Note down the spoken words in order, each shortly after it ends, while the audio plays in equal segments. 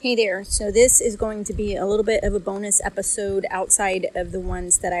Hey there, so this is going to be a little bit of a bonus episode outside of the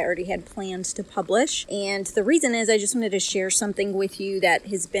ones that I already had planned to publish. And the reason is I just wanted to share something with you that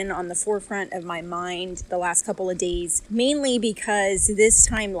has been on the forefront of my mind the last couple of days, mainly because this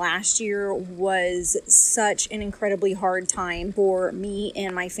time last year was such an incredibly hard time for me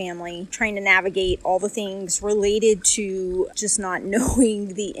and my family, trying to navigate all the things related to just not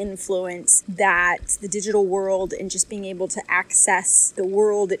knowing the influence that the digital world and just being able to access the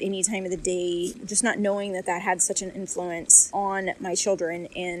world at any time of the day, just not knowing that had such an influence on my children.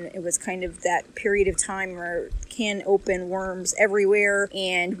 And it was kind of that period of time where can open worms everywhere,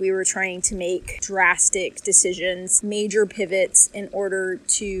 and we were trying to make drastic decisions, major pivots in order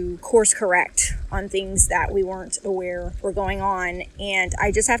to course correct on things that we weren't aware were going on. And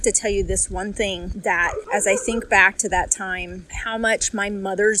I just have to tell you this one thing, that as I think back to that time, how much my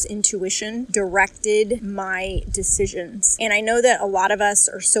mother's intuition directed my decisions. And I know that a lot of us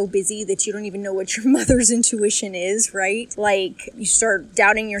are so busy that you don't even know what your mother's intuition is, right? Like, you start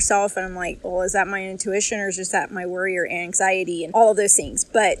doubting yourself, and I'm like, well, is that my intuition, or is just that my worry or anxiety and all of those things?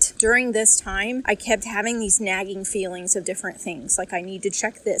 But during this time, I kept having these nagging feelings of different things. Like, I need to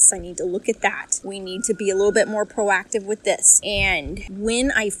check this. I need to look at that. We need to be a little bit more proactive with this. And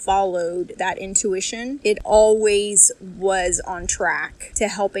when I followed that intuition, it always was on track to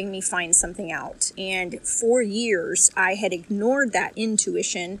helping me find something out. And for years, I had ignored that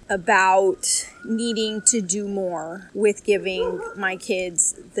intuition about needing to do more with giving my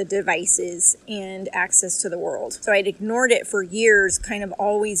kids the devices and access to the world. So I'd ignored it for years, kind of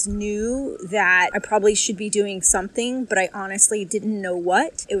always knew that I probably should be doing something, but I honestly didn't know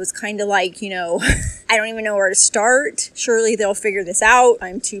what. It was kind of like, I don't even know where to start. Surely they'll figure this out.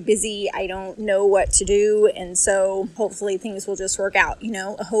 I'm too busy. I don't know what to do. And so hopefully things will just work out,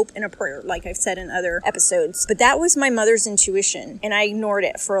 a hope and a prayer, like I've said in other episodes. But that was my mother's intuition, and I ignored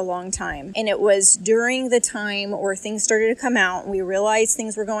it for a long time. And it was during the time where things started to come out, and we realized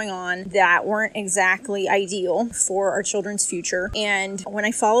things were going on that weren't exactly ideal for our children's future. And when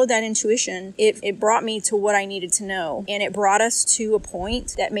I followed that intuition, it brought me to what I needed to know. And it brought us to a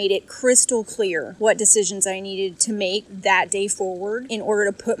point that made it crystal clear what decisions I needed to make that day forward in order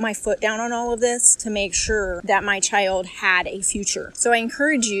to put my foot down on all of this to make sure that my child had a future. So I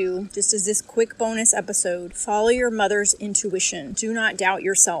encourage you, just as this quick bonus episode, follow your mother's intuition. Do not doubt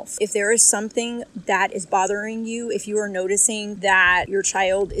yourself. If there is something that is bothering you, if you are noticing that your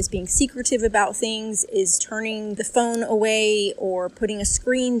child is being secretive about things, is turning the phone away or putting a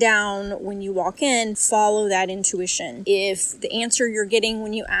screen down when you walk in, follow that intuition. If the answer you're getting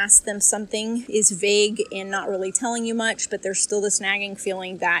when you ask them something is vague and not really telling you much, but there's still this nagging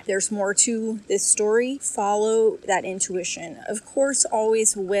feeling that there's more to this story, follow that intuition. Of course,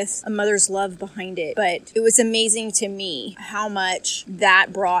 always with a mother's love behind it, but it was amazing to me how much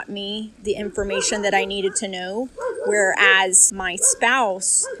that brought me the information that I needed to know. Whereas my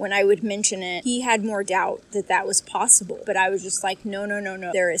spouse, when I would mention it, he had more doubt that was possible. But I was just like, no.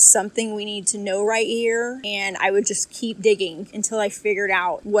 There is something we need to know right here. And I would just keep digging until I figured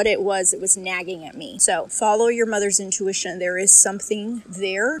out what it was that was nagging at me. So follow your mother's intuition. There is something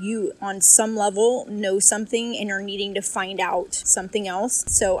there. You, on some level, know something and are needing to find out something else.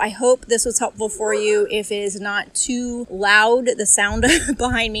 So I hope this was helpful for you. If it is not too loud, the sound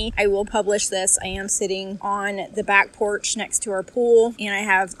behind me, I will publish this. I am sitting on the back porch next to our pool, and I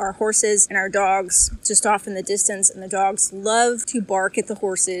have our horses and our dogs just off in the distance, and the dogs love to bark at the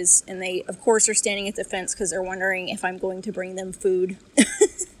horses, and they of course are standing at the fence because they're wondering if I'm going to bring them food.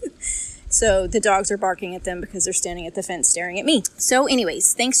 So the dogs are barking at them because they're standing at the fence staring at me. So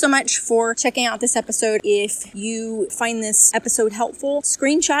anyways, thanks so much for checking out this episode. If you find this episode helpful,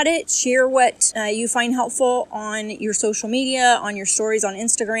 screenshot it, share what you find helpful on your social media, on your stories on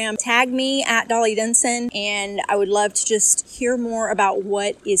Instagram. Tag me at Dolly Denson, and I would love to just hear more about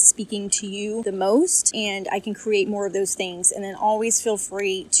what is speaking to you the most, and I can create more of those things. And then always feel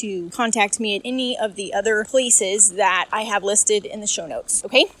free to contact me at any of the other places that I have listed in the show notes.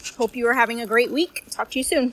 Okay? Hope you are having a great week. Talk to you soon.